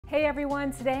Hey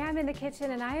everyone, today I'm in the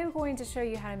kitchen and I am going to show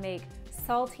you how to make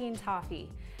saltine toffee.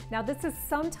 Now this is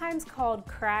sometimes called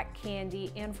crack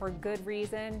candy, and for good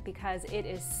reason, because it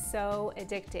is so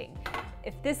addicting.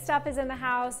 If this stuff is in the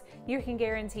house, you can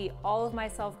guarantee all of my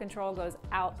self-control goes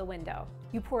out the window.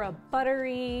 You pour a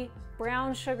buttery,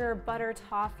 brown sugar butter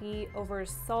toffee over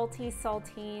salty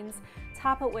saltines,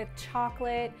 top it with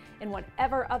chocolate and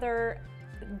whatever other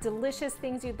delicious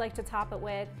things you'd like to top it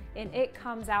with, and it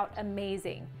comes out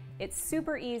amazing. It's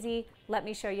super easy. Let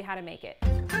me show you how to make it.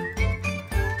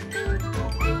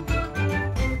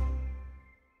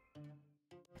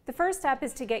 The first step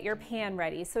is to get your pan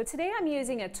ready. So today I'm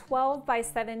using a 12 by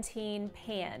 17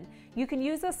 pan. You can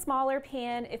use a smaller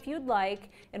pan if you'd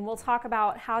like, and we'll talk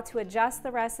about how to adjust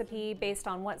the recipe based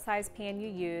on what size pan you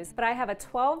use. But I have a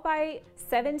 12 by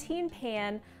 17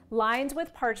 pan lined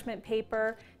with parchment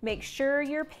paper. Make sure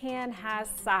your pan has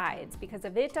sides, because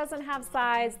if it doesn't have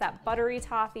sides, that buttery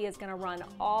toffee is gonna run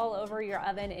all over your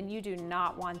oven and you do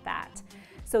not want that.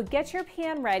 So get your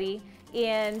pan ready,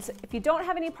 and if you don't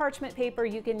have any parchment paper,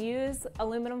 you can use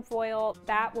aluminum foil.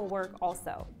 That will work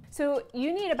also. So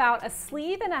you need about a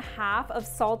sleeve and a half of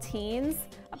saltines,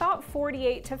 about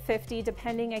 48 to 50,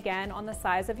 depending again on the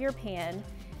size of your pan.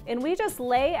 And we just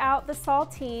lay out the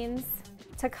saltines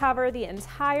to cover the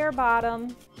entire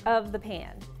bottom of the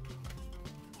pan.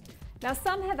 Now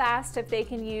some have asked if they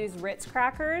can use Ritz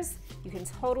crackers. You can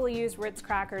totally use Ritz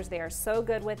crackers. They are so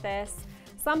good with this.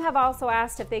 Some have also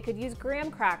asked if they could use graham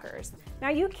crackers. Now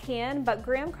you can, but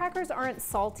graham crackers aren't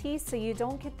salty, so you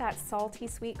don't get that salty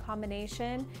sweet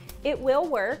combination. It will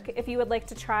work if you would like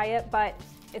to try it, but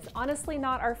it's honestly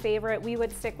not our favorite. We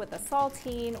would stick with a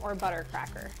saltine or butter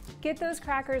cracker. Get those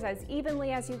crackers as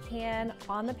evenly as you can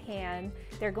on the pan.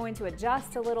 They're going to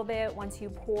adjust a little bit once you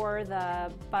pour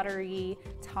the buttery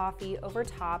toffee over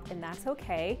top, and that's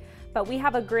okay. But we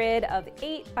have a grid of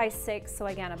 8 by 6, so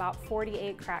again, about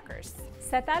 48 crackers.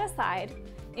 Set that aside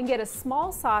and get a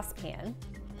small saucepan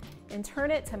and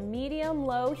turn it to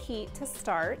medium-low heat to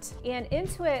start. And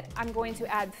into it, I'm going to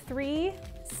add 3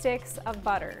 sticks of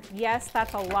butter. Yes,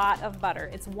 that's a lot of butter.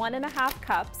 It's 1.5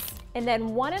 cups, and then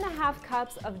 1.5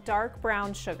 cups of dark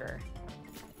brown sugar.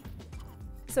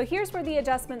 So here's where the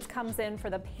adjustments comes in for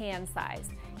the pan size.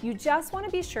 You just want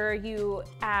to be sure you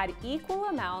add equal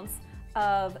amounts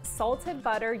of salted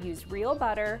butter, use real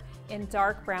butter, and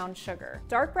dark brown sugar.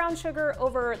 Dark brown sugar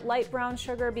over light brown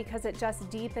sugar because it just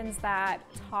deepens that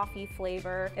toffee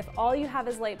flavor. If all you have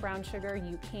is light brown sugar,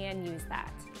 you can use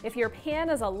that. If your pan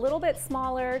is a little bit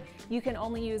smaller, you can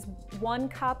only use 1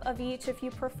 cup of each if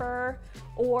you prefer,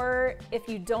 or if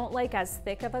you don't like as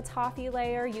thick of a toffee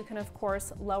layer, you can of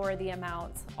course lower the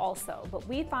amount also. But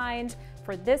we find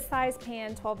for this size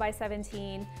pan, 12 by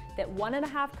 17, that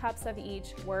 1.5 cups of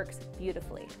each works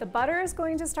beautifully. The butter is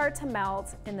going to start to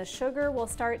melt and the sugar will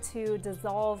start to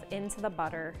dissolve into the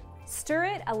butter. Stir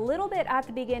it a little bit at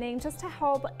the beginning just to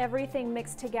help everything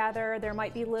mix together. There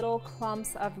might be little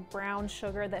clumps of brown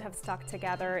sugar that have stuck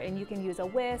together, and you can use a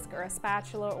whisk or a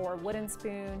spatula or a wooden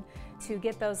spoon to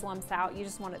get those lumps out. You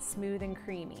just want it smooth and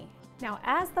creamy. Now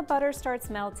as the butter starts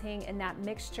melting and that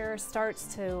mixture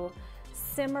starts to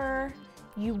simmer,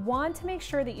 you want to make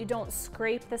sure that you don't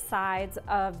scrape the sides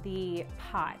of the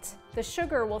pot. The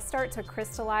sugar will start to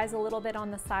crystallize a little bit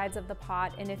on the sides of the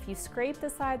pot, and if you scrape the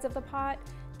sides of the pot,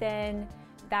 then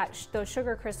those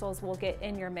sugar crystals will get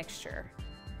in your mixture.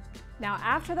 Now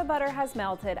after the butter has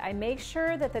melted, I make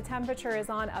sure that the temperature is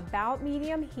on about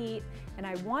medium heat, and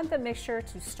I want the mixture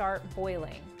to start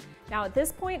boiling. Now at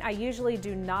this point, I usually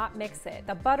do not mix it.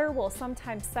 The butter will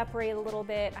sometimes separate a little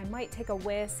bit. I might take a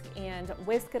whisk and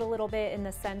whisk it a little bit in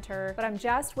the center, but I'm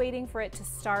just waiting for it to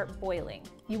start boiling.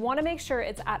 You want to make sure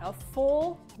it's at a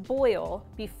full boil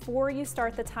before you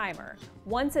start the timer.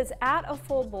 Once it's at a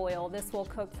full boil, this will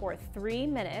cook for 3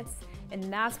 minutes, and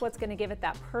that's what's going to give it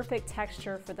that perfect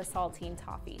texture for the saltine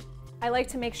toffee. I like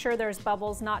to make sure there's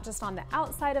bubbles not just on the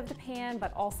outside of the pan,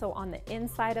 but also on the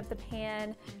inside of the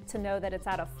pan to know that it's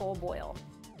at a full boil.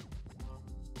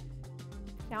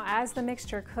 Now as the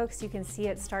mixture cooks, you can see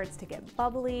it starts to get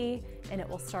bubbly and it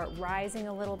will start rising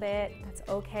a little bit. That's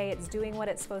okay, it's doing what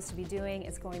it's supposed to be doing.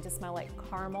 It's going to smell like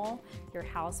caramel. Your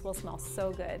house will smell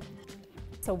so good.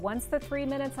 So once the 3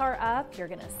 minutes are up, you're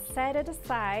gonna set it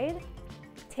aside.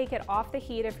 Take it off the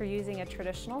heat if you're using a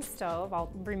traditional stove.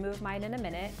 I'll remove mine in a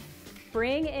minute.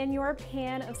 Bring in your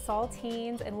pan of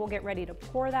saltines and we'll get ready to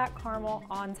pour that caramel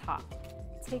on top.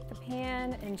 Take the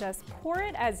pan and just pour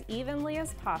it as evenly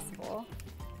as possible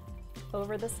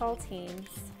over the saltines.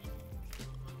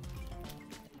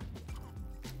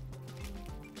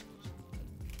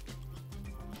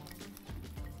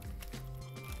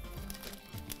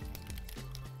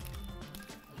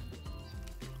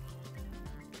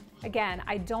 Again,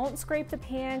 I don't scrape the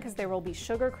pan because there will be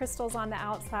sugar crystals on the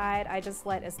outside. I just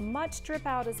let as much drip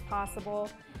out as possible.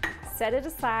 Set it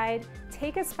aside,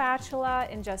 take a spatula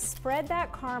and just spread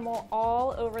that caramel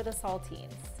all over the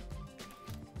saltines.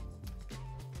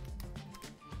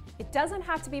 It doesn't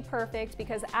have to be perfect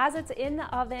because as it's in the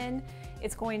oven,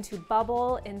 it's going to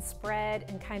bubble and spread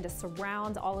and kind of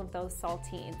surround all of those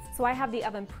saltines. So I have the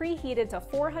oven preheated to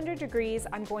 400 degrees.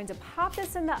 I'm going to pop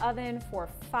this in the oven for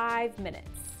 5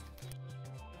 minutes.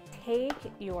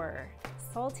 Take your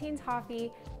saltine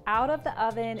toffee out of the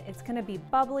oven. It's gonna be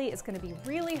bubbly, it's gonna be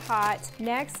really hot.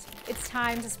 Next, it's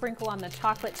time to sprinkle on the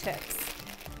chocolate chips.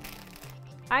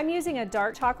 I'm using a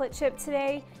dark chocolate chip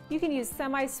today. You can use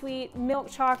semi-sweet, milk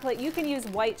chocolate, you can use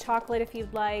white chocolate if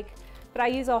you'd like, but I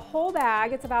use a whole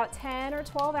bag. It's about 10 or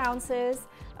 12 ounces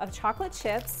of chocolate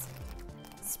chips.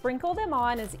 Sprinkle them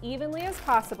on as evenly as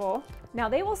possible. Now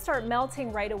they will start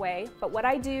melting right away, but what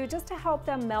I do just to help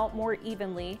them melt more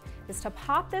evenly is to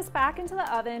pop this back into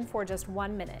the oven for just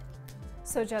 1 minute.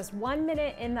 So just 1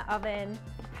 minute in the oven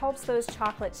helps those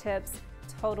chocolate chips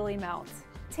totally melt.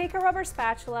 Take a rubber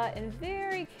spatula and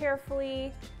very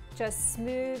carefully just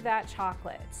smooth that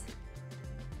chocolate.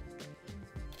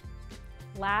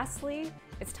 Lastly,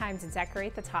 it's time to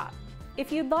decorate the top. If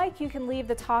you'd like, you can leave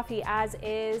the toffee as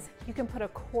is. You can put a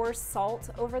coarse salt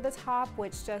over the top,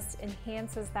 which just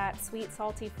enhances that sweet,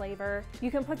 salty flavor. You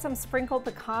can put some sprinkled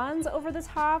pecans over the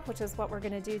top, which is what we're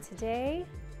gonna do today.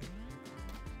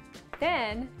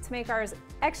 Then, to make ours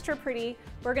extra pretty,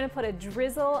 we're gonna put a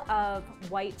drizzle of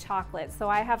white chocolate. So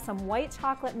I have some white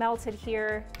chocolate melted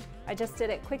here. I just did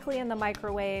it quickly in the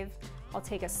microwave. I'll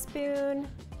take a spoon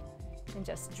and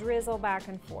just drizzle back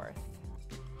and forth.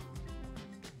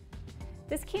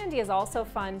 This candy is also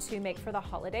fun to make for the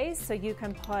holidays, so you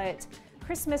can put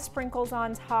Christmas sprinkles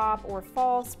on top, or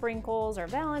fall sprinkles, or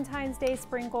Valentine's Day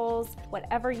sprinkles,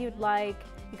 whatever you'd like.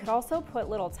 You could also put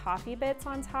little toffee bits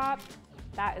on top.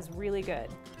 That is really good.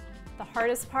 The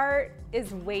hardest part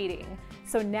is waiting.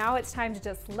 So now it's time to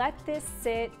just let this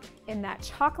sit, and that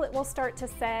chocolate will start to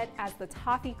set as the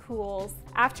toffee cools.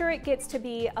 After it gets to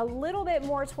be a little bit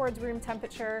more towards room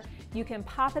temperature, you can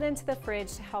pop it into the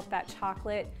fridge to help that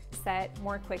chocolate set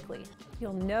more quickly.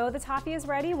 You'll know the toffee is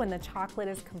ready when the chocolate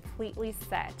is completely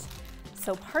set.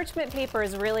 So parchment paper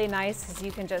is really nice because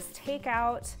you can just take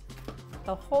out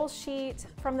the whole sheet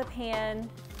from the pan,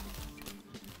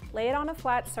 lay it on a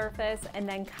flat surface, and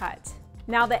then cut.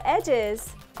 Now the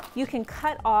edges, you can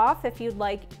cut off if you'd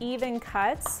like even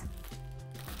cuts.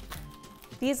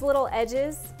 These little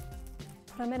edges,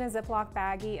 put them in a Ziploc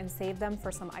baggie and save them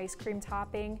for some ice cream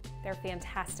topping. They're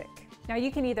fantastic. Now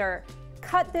you can either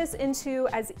cut this into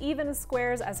as even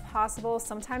squares as possible.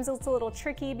 Sometimes it's a little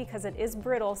tricky because it is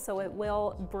brittle, so it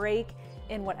will break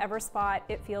in whatever spot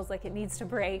it feels like it needs to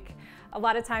break. A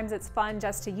lot of times it's fun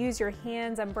just to use your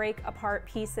hands and break apart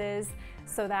pieces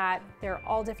so that they're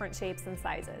all different shapes and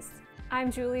sizes.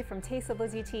 I'm Julie from Taste of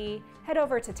Lizzy Tea. Head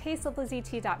over to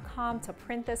tasteoflizzytea.com to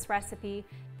print this recipe.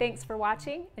 Thanks for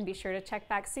watching, and be sure to check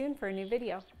back soon for a new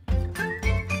video.